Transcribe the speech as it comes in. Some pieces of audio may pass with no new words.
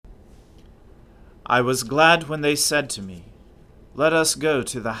I was glad when they said to me, "Let us go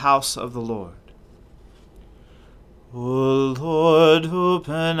to the house of the Lord." O Lord,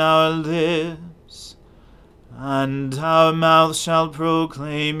 open our lips, and our mouth shall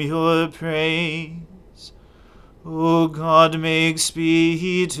proclaim your praise. O God, make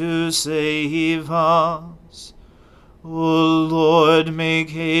speed to save us. O Lord, make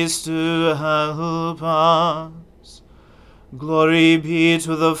haste to help us. Glory be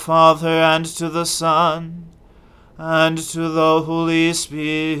to the Father, and to the Son, and to the Holy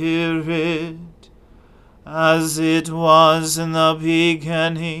Spirit, as it was in the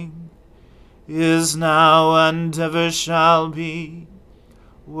beginning, is now, and ever shall be,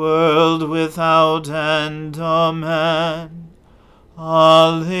 world without end. Amen.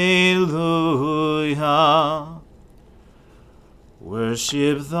 Alleluia.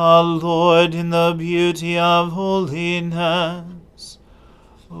 Worship the Lord in the beauty of holiness.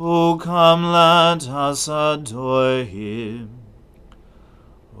 O come, let us adore him.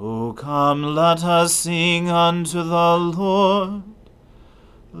 O come, let us sing unto the Lord.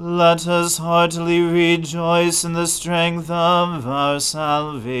 Let us heartily rejoice in the strength of our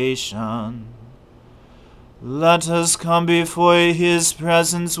salvation. Let us come before his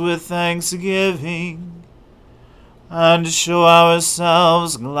presence with thanksgiving, and show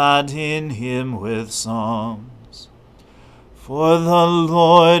ourselves glad in him with psalms. For the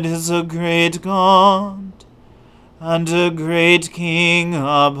Lord is a great God, and a great King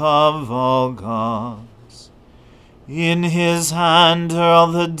above all gods. In his hand are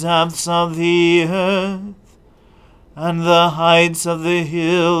all the depths of the earth, and the heights of the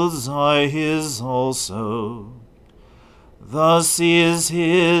hills are his also. The sea is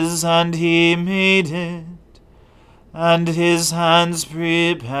his, and he made it, and his hands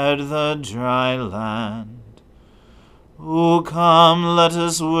prepared the dry land. O come, let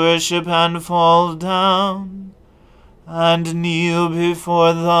us worship and fall down, and kneel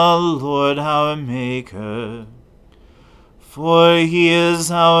before the Lord our Maker. For he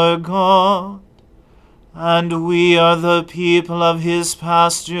is our God, and we are the people of his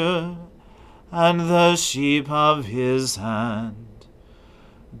pasture, and the sheep of his hand.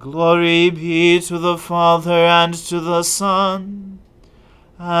 Glory be to the Father, and to the Son,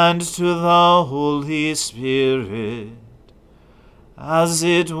 and to the Holy Spirit, as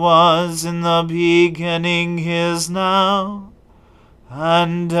it was in the beginning, is now,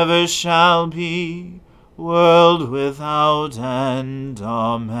 and ever shall be, world without end.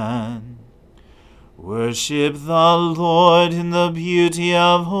 Amen. Worship the Lord in the beauty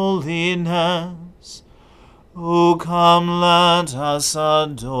of holiness. O come, let us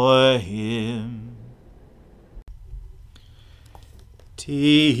adore him.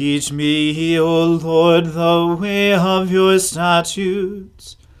 Teach me, O Lord, the way of your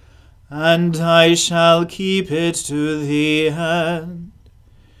statutes, and I shall keep it to the end.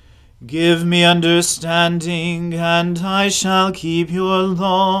 Give me understanding, and I shall keep your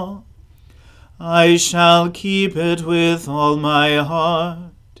law. I shall keep it with all my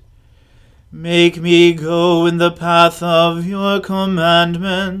heart. Make me go in the path of your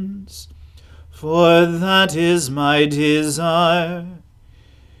commandments, for that is my desire.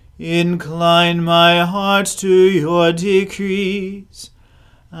 Incline my heart to your decrees,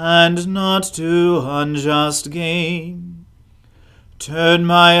 and not to unjust gain. Turn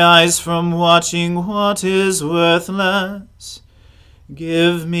my eyes from watching what is worthless.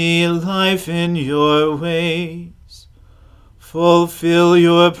 Give me life in your ways. Fulfill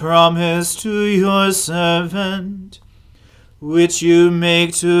your promise to your servant, which you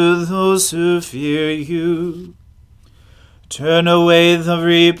make to those who fear you. Turn away the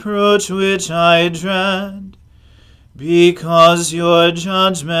reproach which I dread, because your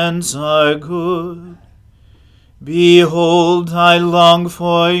judgments are good. Behold, I long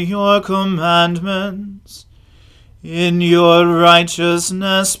for your commandments. In your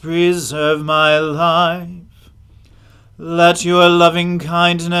righteousness preserve my life. Let your loving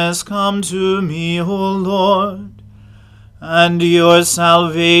kindness come to me, O Lord, and your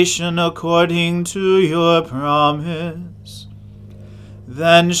salvation according to your promise.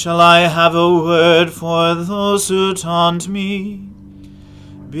 Then shall I have a word for those who taunt me,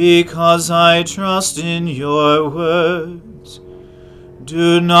 because I trust in your words.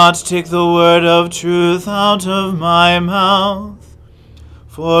 Do not take the word of truth out of my mouth,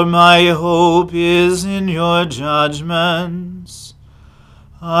 for my hope is in your judgments.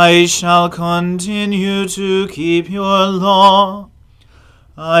 I shall continue to keep your law.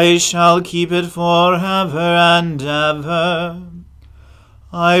 I shall keep it forever and ever.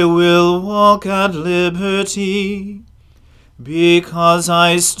 I will walk at liberty, because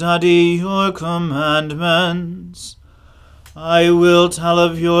I study your commandments. I will tell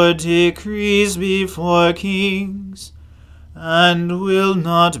of your decrees before kings, and will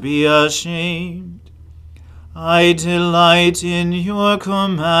not be ashamed. I delight in your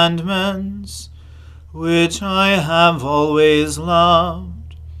commandments, which I have always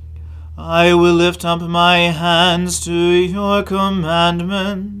loved. I will lift up my hands to your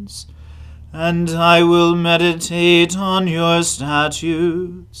commandments, and I will meditate on your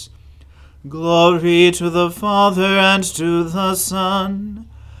statutes. Glory to the Father, and to the Son,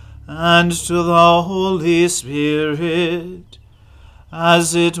 and to the Holy Spirit,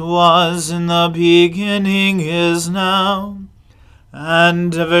 as it was in the beginning, is now,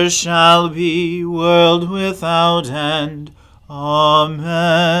 and ever shall be, world without end.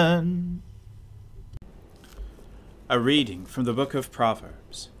 Amen. A reading from the book of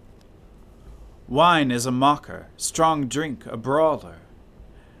Proverbs. Wine is a mocker, strong drink a brawler,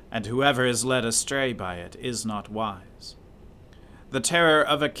 and whoever is led astray by it is not wise. The terror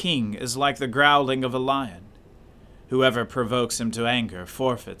of a king is like the growling of a lion. Whoever provokes him to anger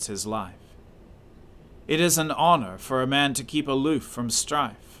forfeits his life. It is an honor for a man to keep aloof from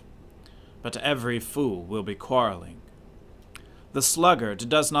strife, but every fool will be quarreling. The sluggard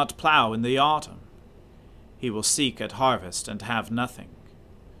does not plow in the autumn. He will seek at harvest and have nothing.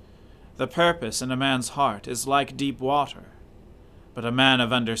 The purpose in a man's heart is like deep water, but a man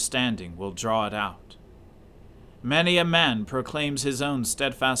of understanding will draw it out. Many a man proclaims his own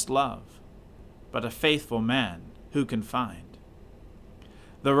steadfast love, but a faithful man who can find?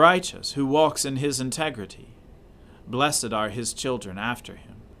 The righteous who walks in his integrity, blessed are his children after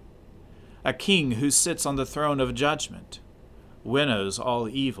him. A king who sits on the throne of judgment winnows all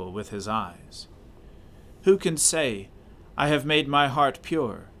evil with his eyes. Who can say, I have made my heart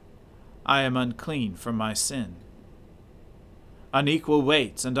pure, I am unclean from my sin? Unequal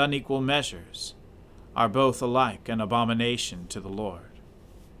weights and unequal measures are both alike an abomination to the Lord.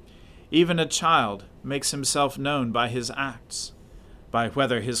 Even a child makes himself known by his acts, by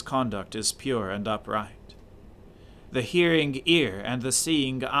whether his conduct is pure and upright. The hearing ear and the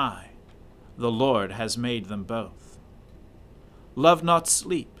seeing eye, the Lord has made them both. Love not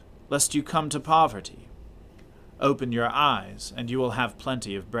sleep, lest you come to poverty. Open your eyes, and you will have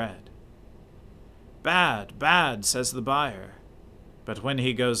plenty of bread. Bad, bad, says the buyer, but when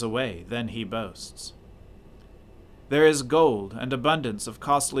he goes away, then he boasts. There is gold and abundance of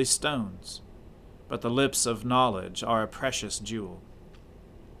costly stones, but the lips of knowledge are a precious jewel.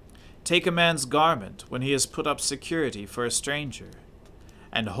 Take a man's garment when he has put up security for a stranger,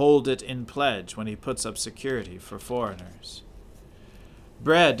 and hold it in pledge when he puts up security for foreigners.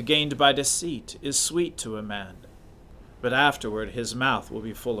 Bread gained by deceit is sweet to a man, but afterward his mouth will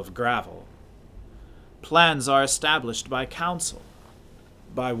be full of gravel. Plans are established by counsel.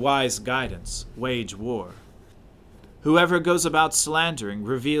 By wise guidance wage war. Whoever goes about slandering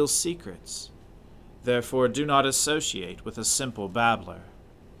reveals secrets. Therefore do not associate with a simple babbler.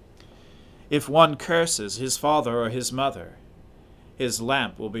 If one curses his father or his mother, his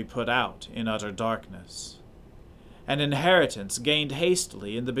lamp will be put out in utter darkness. An inheritance gained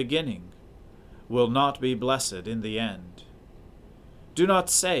hastily in the beginning will not be blessed in the end. Do not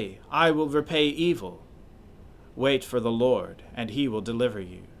say, I will repay evil. Wait for the Lord, and he will deliver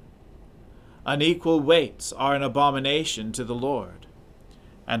you. Unequal weights are an abomination to the Lord,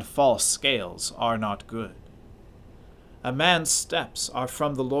 and false scales are not good. A man's steps are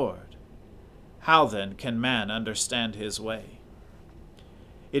from the Lord. How then can man understand his way?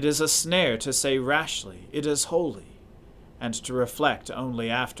 It is a snare to say rashly, it is holy, and to reflect only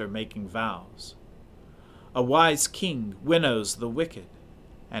after making vows. A wise king winnows the wicked,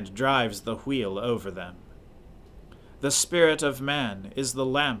 and drives the wheel over them. The spirit of man is the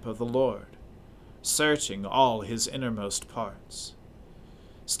lamp of the Lord, searching all his innermost parts.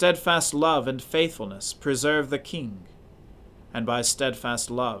 Steadfast love and faithfulness preserve the king, and by steadfast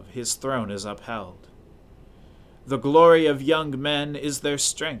love his throne is upheld. The glory of young men is their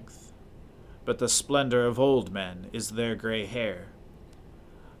strength, but the splendor of old men is their gray hair.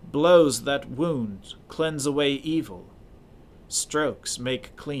 Blows that wound cleanse away evil. Strokes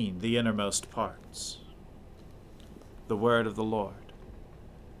make clean the innermost parts. The word of the Lord.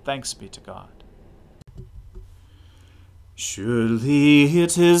 Thanks be to God. Surely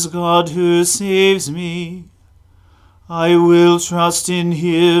it is God who saves me. I will trust in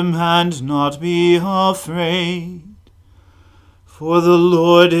him and not be afraid. For the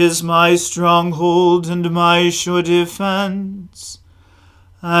Lord is my stronghold and my sure defense,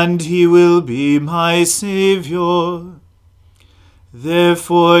 and he will be my Savior.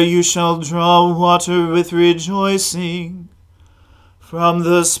 Therefore you shall draw water with rejoicing from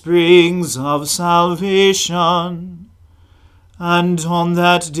the springs of salvation. And on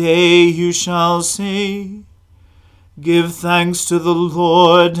that day you shall say, Give thanks to the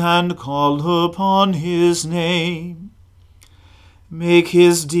Lord, and call upon his name. Make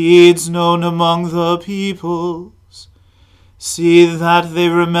his deeds known among the peoples. See that they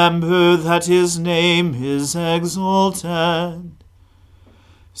remember that his name is exalted.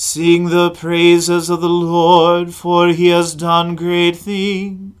 Sing the praises of the Lord, for he has done great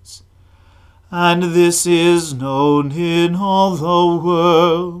things, and this is known in all the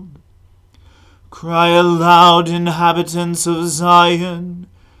world. Cry aloud, inhabitants of Zion,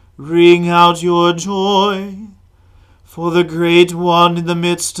 ring out your joy, for the great one in the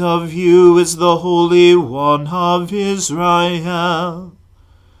midst of you is the Holy One of Israel.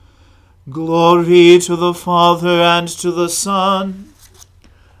 Glory to the Father, and to the Son,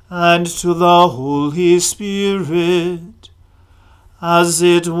 and to the Holy Spirit, as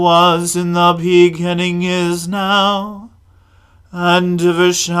it was in the beginning, is now, and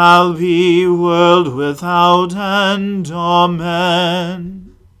ever shall be, world without end.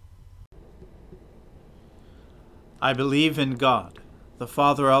 Amen. I believe in God, the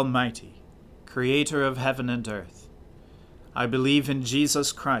Father Almighty, creator of heaven and earth. I believe in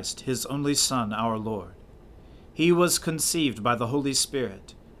Jesus Christ, his only Son, our Lord. He was conceived by the Holy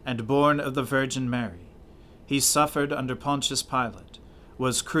Spirit, and born of the Virgin Mary. He suffered under Pontius Pilate,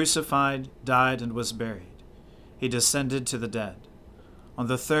 was crucified, died, and was buried. He descended to the dead. On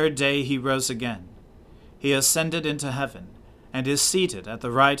the third day he rose again. He ascended into heaven, and is seated at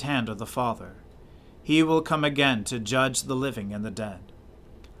the right hand of the Father. He will come again to judge the living and the dead.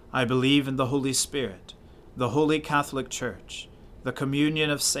 I believe in the Holy Spirit, the Holy Catholic Church, the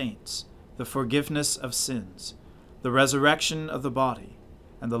communion of saints, the forgiveness of sins, the resurrection of the body,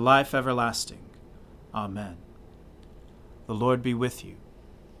 and the life everlasting. Amen. The Lord be with you.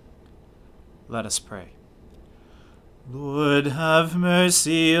 Let us pray. Lord, have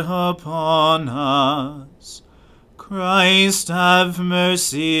mercy upon us. Christ, have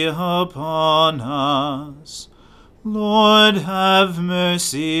mercy upon us. Lord, have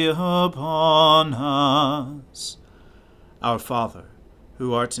mercy upon us. Our Father,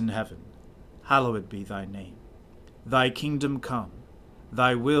 who art in heaven, hallowed be thy name. Thy kingdom come.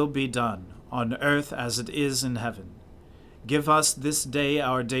 Thy will be done, on earth as it is in heaven. Give us this day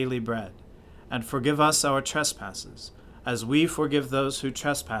our daily bread, and forgive us our trespasses, as we forgive those who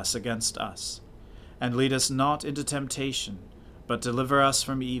trespass against us. And lead us not into temptation, but deliver us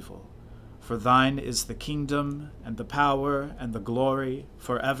from evil. For thine is the kingdom, and the power, and the glory,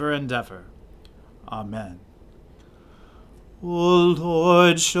 forever and ever. Amen. O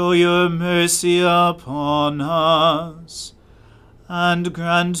Lord, show your mercy upon us, and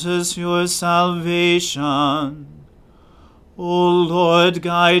grant us your salvation. O Lord,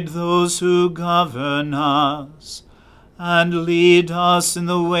 guide those who govern us, and lead us in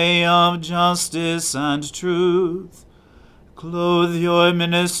the way of justice and truth. Clothe your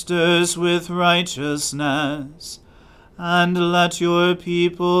ministers with righteousness, and let your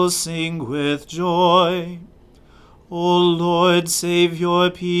people sing with joy. O Lord, save your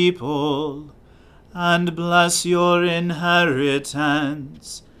people, and bless your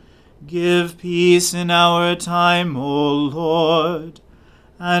inheritance. Give peace in our time, O Lord,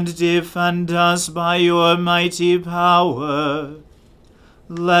 and defend us by your mighty power.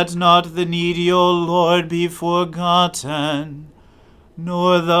 Let not the needy, O Lord, be forgotten,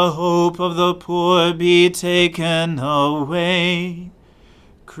 nor the hope of the poor be taken away.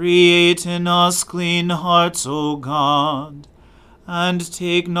 Create in us clean hearts, O God, and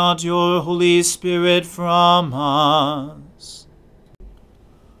take not your Holy Spirit from us.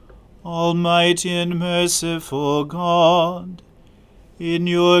 Almighty and merciful God, in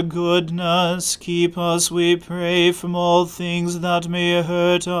your goodness keep us, we pray, from all things that may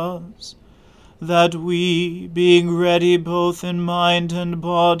hurt us, that we, being ready both in mind and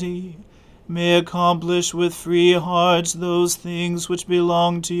body, may accomplish with free hearts those things which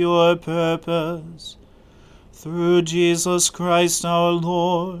belong to your purpose. Through Jesus Christ our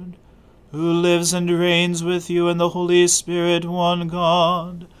Lord, who lives and reigns with you in the Holy Spirit, one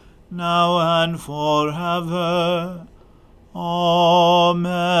God, now and forever.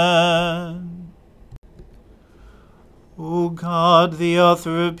 Amen. O God, the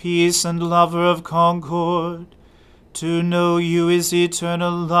author of peace and lover of concord, to know you is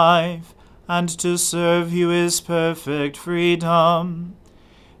eternal life, and to serve you is perfect freedom.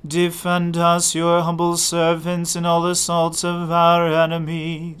 Defend us, your humble servants, in all assaults of our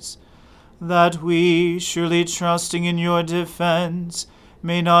enemies, that we, surely trusting in your defense,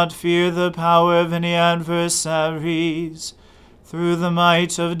 may not fear the power of any adversaries. through the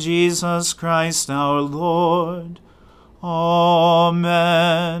might of Jesus Christ our Lord. Amen.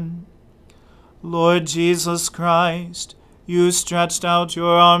 Lord Jesus Christ, you stretched out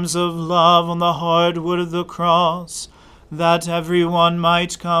your arms of love on the hard wood of the cross, that every one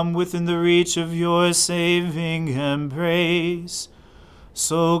might come within the reach of your saving embrace.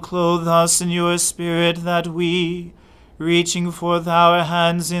 So clothe us in your Spirit that we, reaching forth our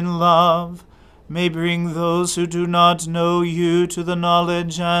hands in love, may bring those who do not know you to the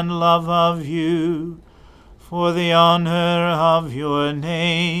knowledge and love of you, for the honor of your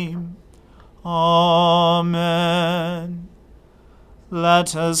name. Amen.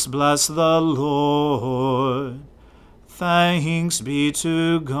 Let us bless the Lord. Thanks be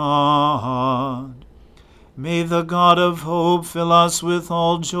to God. May the God of hope fill us with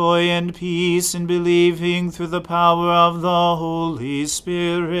all joy and peace in believing through the power of the Holy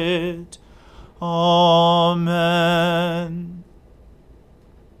Spirit. Amen.